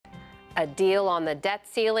A deal on the debt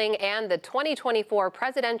ceiling and the 2024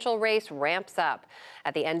 presidential race ramps up.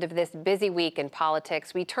 At the end of this busy week in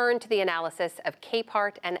politics, we turn to the analysis of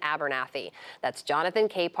Capehart and Abernathy. That's Jonathan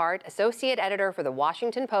Capehart, associate editor for The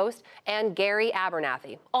Washington Post, and Gary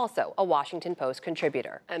Abernathy, also a Washington Post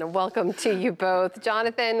contributor. And welcome to you both.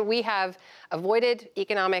 Jonathan, we have avoided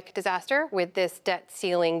economic disaster with this debt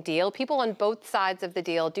ceiling deal. People on both sides of the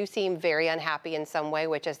deal do seem very unhappy in some way,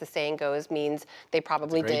 which, as the saying goes, means they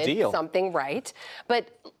probably did something right. But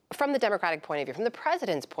from the Democratic point of view, from the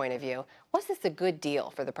president's point of view, was this a good deal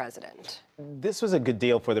for the president? This was a good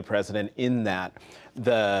deal for the president in that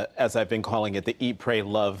as I've been calling it, the Eat, Pray,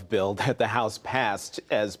 Love bill that the House passed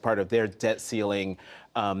as part of their debt ceiling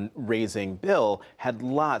raising bill had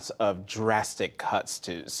lots of drastic cuts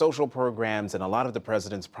to social programs and a lot of the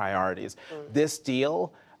president's priorities. This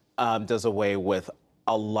deal does away with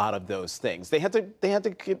a lot of those things. They had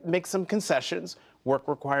to make some concessions, work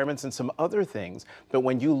requirements, and some other things. But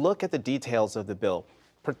when you look at the details of the bill,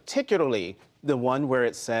 particularly the one where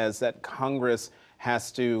it says that Congress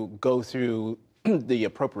has to go through the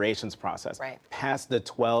appropriations process, pass the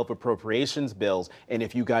 12 appropriations bills, and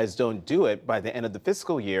if you guys don't do it by the end of the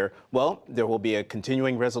fiscal year, well, there will be a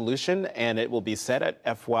continuing resolution, and it will be set at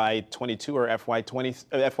FY22 or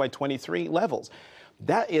FY23 levels.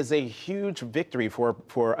 That is a huge victory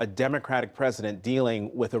for a Democratic president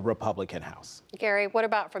dealing with a Republican House. Gary, what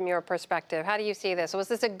about from your perspective? How do you see this? Was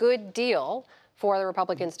this a good deal for the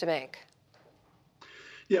Republicans to make?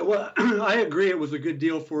 Yeah, well, I agree it was a good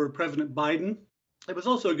deal for President Biden. It was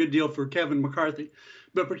also a good deal for Kevin McCarthy,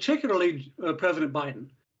 but particularly President Biden.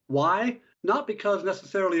 Why? Not because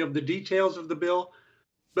necessarily of the details of the bill,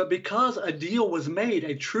 but because a deal was made,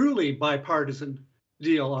 a truly bipartisan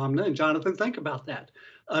deal, Amna and Jonathan, think about that.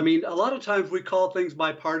 I mean, a lot of times we call things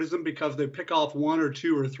bipartisan because they pick off one or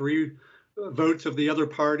two or three votes of the other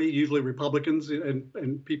party, usually Republicans,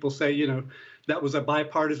 and people say, you know, that was a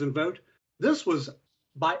bipartisan vote. This was,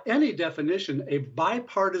 by any definition, a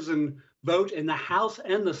bipartisan vote in the House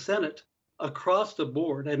and the Senate across the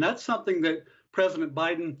board. And that's something that President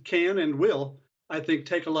Biden can and will, I think,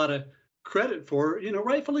 take a lot of credit for, you know,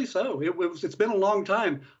 rightfully so. It's been a long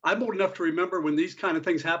time. I'm old enough to remember when these kind of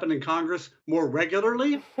things happened in Congress more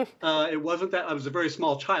regularly. It wasn't that I was a very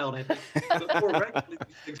small child, I think, but more regularly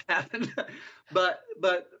these things happened. But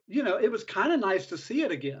you know, it was kind of nice to see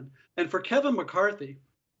it again. And for Kevin McCarthy,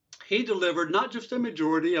 he delivered not just a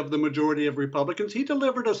majority of Republicans, he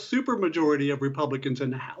delivered a super majority of Republicans in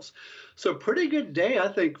the House. So pretty good day, I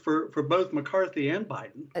think, for both McCarthy and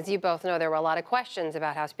Biden. As you both know, there were a lot of questions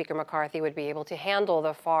about how Speaker McCarthy would be able to handle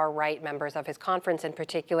the far-right members of his conference in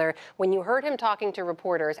particular. When you heard him talking to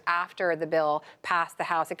reporters after the bill passed the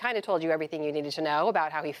House, it kind of told you everything you needed to know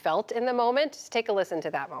about how he felt in the moment. Just take a listen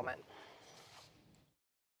to that moment.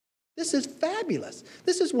 This is fabulous.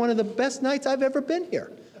 This is one of the best nights I've ever been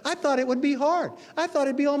here. I thought it would be hard. I thought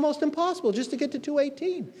it'd be almost impossible just to get to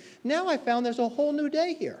 218. Now I found there's a whole new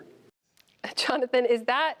day here. Jonathan, is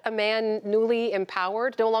that a man newly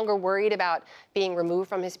empowered, no longer worried about being removed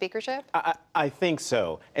from his speakership? I think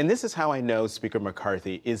so. And this is how I know Speaker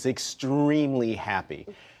McCarthy is extremely happy.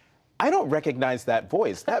 I don't recognize that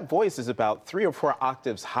voice. That voice is about 3 or 4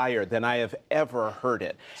 octaves higher than I have ever heard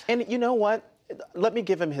it. And you know what? Let me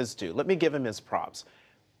give him his due. Let me give him his props.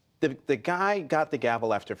 The guy got the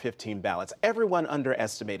gavel after 15 ballots. Everyone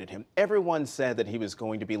underestimated him. Everyone said that he was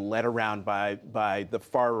going to be led around by the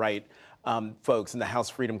far-right folks in the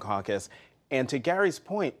House Freedom Caucus. And to Gary's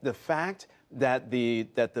point, the fact that the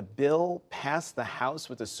bill passed the House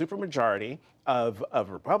with a supermajority of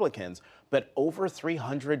Republicans, but over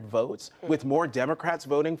 300 votes, with more Democrats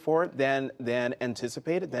voting for it than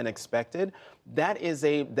anticipated, than expected, that is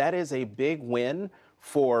a big win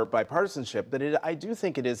for bipartisanship, but I do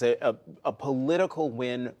think it is a political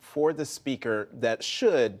win for the speaker that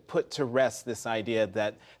should put to rest this idea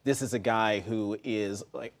that this is a guy who is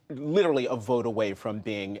like literally a vote away from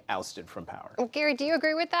being ousted from power. Gary, do you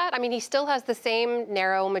agree with that? I mean, he still has the same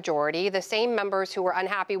narrow majority. The same members who were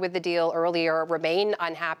unhappy with the deal earlier remain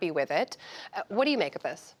unhappy with it. What do you make of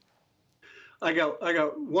this? I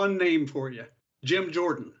got one name for you, Jim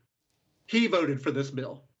Jordan. He voted for this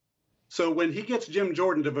bill. So when he gets Jim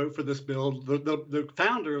Jordan to vote for this bill, the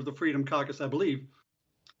founder of the Freedom Caucus, I believe,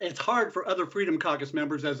 it's hard for other Freedom Caucus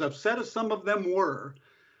members, as upset as some of them were,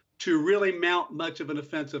 to really mount much of an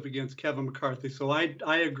offensive against Kevin McCarthy. So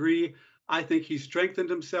I agree. I think he strengthened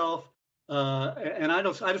himself. And I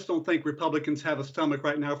just don't think Republicans have a stomach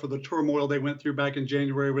right now for the turmoil they went through back in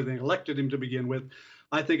January where they elected him to begin with.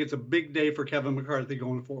 I think it's a big day for Kevin McCarthy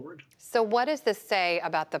going forward. So what does this say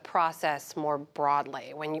about the process more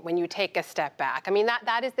broadly when you take a step back? I mean,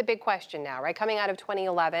 that is the big question now, right? Coming out of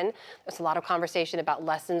 2011, there's a lot of conversation about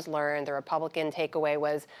lessons learned. The Republican takeaway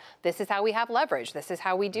was, this is how we have leverage. This is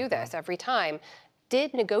how we do this every time.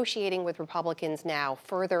 Did negotiating with Republicans now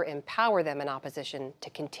further empower them in opposition to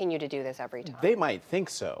continue to do this every time? They might think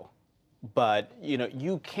so. But,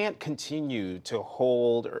 you can't continue to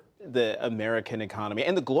hold the American economy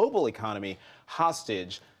and the global economy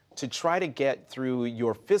hostage to try to get through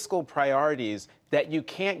your fiscal priorities that you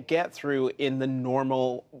can't get through in the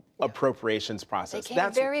normal appropriations process. They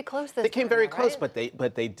came very close this time. They came very close, right?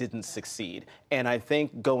 but they didn't succeed. And I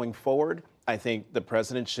think going forward, I think the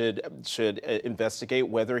president should investigate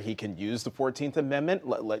whether he can use the 14th Amendment.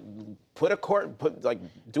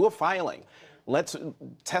 Do a filing. Let's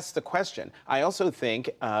test the question. I also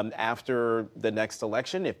think after the next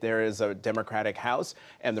election, if there is a Democratic House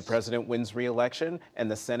and the president wins re-election and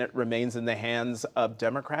the Senate remains in the hands of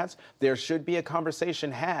Democrats, there should be a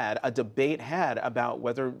conversation had, a debate had about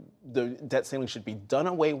whether the debt ceiling should be done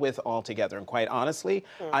away with altogether. And quite honestly,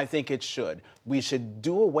 I think it should. We should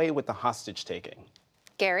do away with the hostage taking.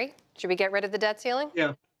 Gary, should we get rid of the debt ceiling?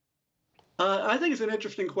 Yeah. I think it's an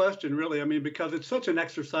interesting question, really. I mean, because it's such an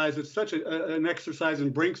exercise. It's such an exercise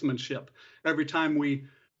in brinksmanship every time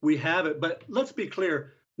we have it. But let's be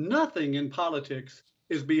clear, nothing in politics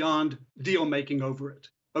is beyond deal making over it.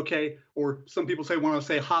 OK, or some people want to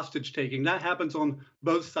say hostage taking. That happens on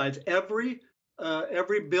both sides. Every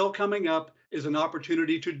bill coming up is an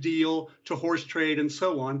opportunity to deal, to horse trade, and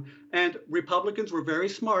so on. And Republicans were very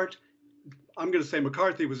smart. I'm going to say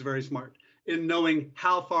McCarthy was very smart in knowing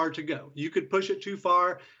how far to go. You could push it too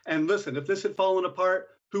far. And listen, if this had fallen apart,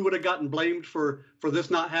 who would have gotten blamed for this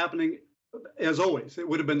not happening? As always, it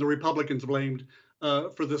would have been the Republicans blamed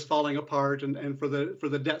for this falling apart and for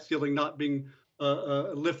the debt ceiling not being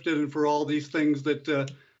lifted, and for all these things that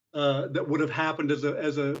would have happened as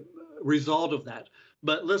a result of that.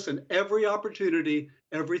 But listen, every opportunity,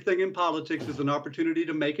 everything in politics is an opportunity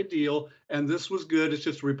to make a deal. And this was good. It's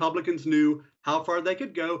just Republicans knew how far they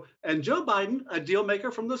could go. And Joe Biden, a deal maker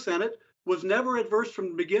from the Senate, was never adverse from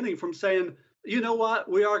the beginning from saying, you know what,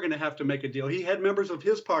 we are going to have to make a deal. He had members of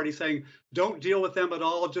his party saying, don't deal with them at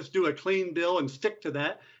all. Just do a clean bill and stick to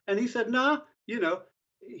that. And he said, nah,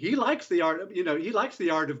 he likes the art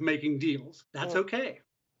of making deals. That's okay.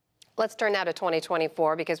 Let's turn now to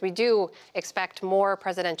 2024, because we do expect more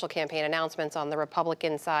presidential campaign announcements on the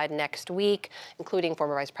Republican side next week, including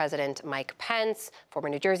former Vice President Mike Pence, former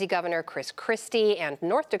New Jersey Governor Chris Christie, and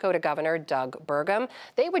North Dakota Governor Doug Burgum.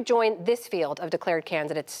 They would join this field of declared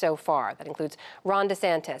candidates so far. That includes Ron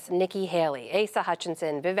DeSantis, Nikki Haley, Asa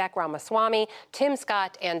Hutchinson, Vivek Ramaswamy, Tim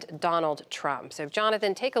Scott, and Donald Trump. So,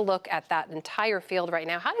 Jonathan, take a look at that entire field right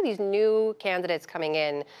now. How do these new candidates coming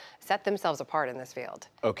in set themselves apart in this field?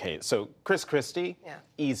 Okay, so Chris Christie,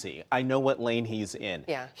 easy. I know what lane he's in.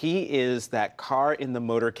 Yeah. He is that car in the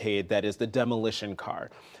motorcade that is the demolition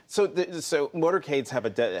car. So motorcades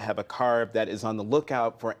have a car that is on the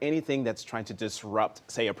lookout for anything that's trying to disrupt,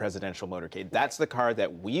 say, a presidential motorcade. That's the car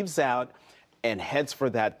that weaves out and heads for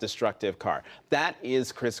that destructive car. That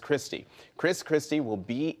is Chris Christie. Chris Christie will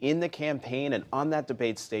be in the campaign and on that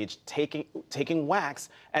debate stage taking whacks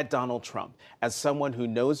at Donald Trump as someone who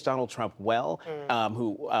knows Donald Trump well,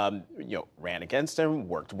 who ran against him,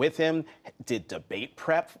 worked with him, did debate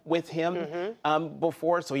prep with him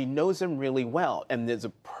before, so he knows him really well, and there's a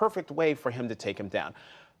perfect way for him to take him down.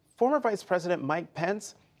 Former Vice President Mike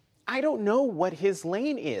Pence, I don't know what his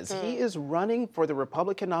lane is. He is running for the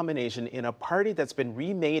Republican nomination in a party that's been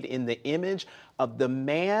remade in the image of the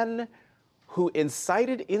man who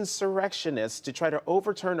incited insurrectionists to try to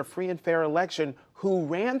overturn a free and fair election, who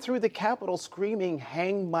ran through the Capitol screaming,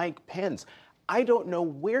 "Hang Mike Pence." I don't know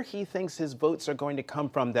where he thinks his votes are going to come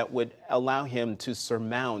from that would allow him to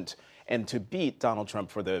surmount and to beat Donald Trump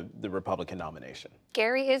for the Republican nomination.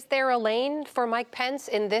 Gary, is there a lane for Mike Pence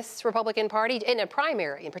in this Republican Party, in a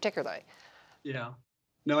primary in particular? Yeah.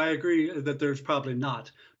 No, I agree that there's probably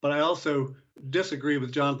not. But I also disagree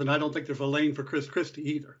with Jonathan. I don't think there's a lane for Chris Christie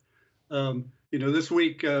either. This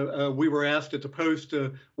week we were asked at the Post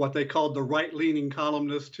what they called the right-leaning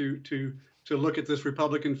columnist to look at this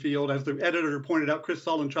Republican field. As the editor pointed out, Chris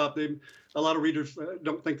Sollentrop, a lot of readers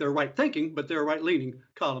don't think they're right-thinking, but they're a right-leaning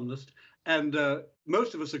columnist. And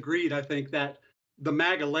most of us agreed, I think, that the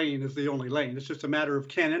MAGA lane is the only lane. It's just a matter of,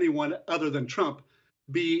 can anyone other than Trump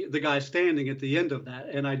be the guy standing at the end of that?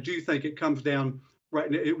 And I do think it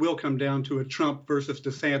will come down to a Trump versus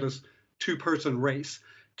DeSantis two-person race.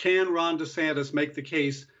 Can Ron DeSantis make the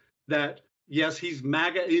case that, yes, he's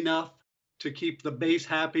MAGA enough to keep the base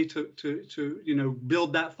happy, to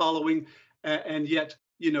build that following, and yet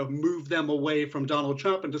move them away from Donald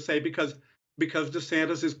Trump, and to say because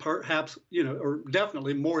DeSantis is perhaps or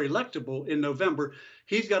definitely more electable in November,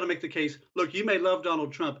 he's got to make the case. Look, you may love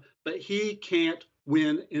Donald Trump, but he can't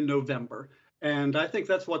win in November. And I think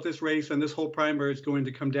that's what this race and this whole primary is going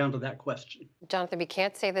to come down to, that question. Jonathan, we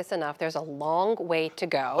can't say this enough. There's a long way to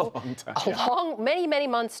go. A long time. Many, many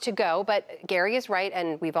months to go. But Gary is right,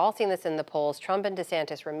 and we've all seen this in the polls. Trump and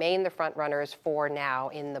DeSantis remain the front runners for now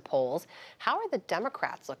in the polls. How are the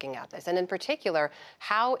Democrats looking at this? And in particular,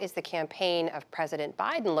 how is the campaign of President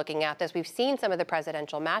Biden looking at this? We've seen some of the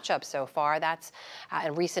presidential matchups so far. That's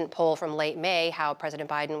a recent poll from late May, how President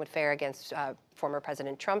Biden would fare against former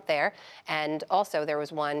President Trump there. And also there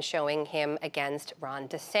was one showing him against Ron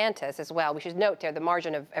DeSantis as well. We should note there the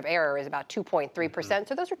margin of error is about 2.3%.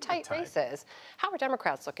 So those are tight races. How are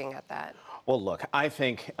Democrats looking at that? Well, look, I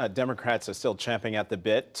think Democrats are still champing at the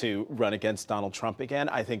bit to run against Donald Trump again.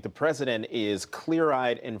 I think the president is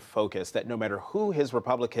clear-eyed and focused that no matter who his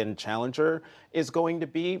Republican challenger is going to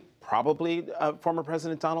be, probably former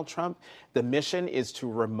President Donald Trump, the mission is to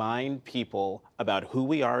remind people about who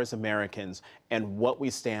we are as Americans and what we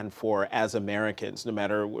stand for as Americans, no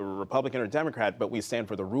matter we're Republican or Democrat, but we stand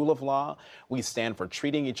for the rule of law. We stand for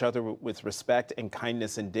treating each other with respect and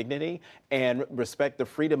kindness and dignity, and respect the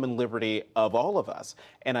freedom and liberty of all of us.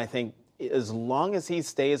 And I think as long as he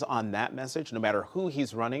stays on that message, no matter who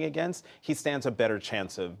he's running against, he stands a better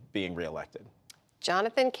chance of being reelected.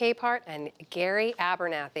 Jonathan Capehart and Gary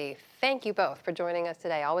Abernathy, thank you both for joining us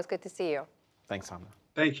today. Always good to see you. Thanks, Amna.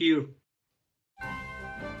 Thank you.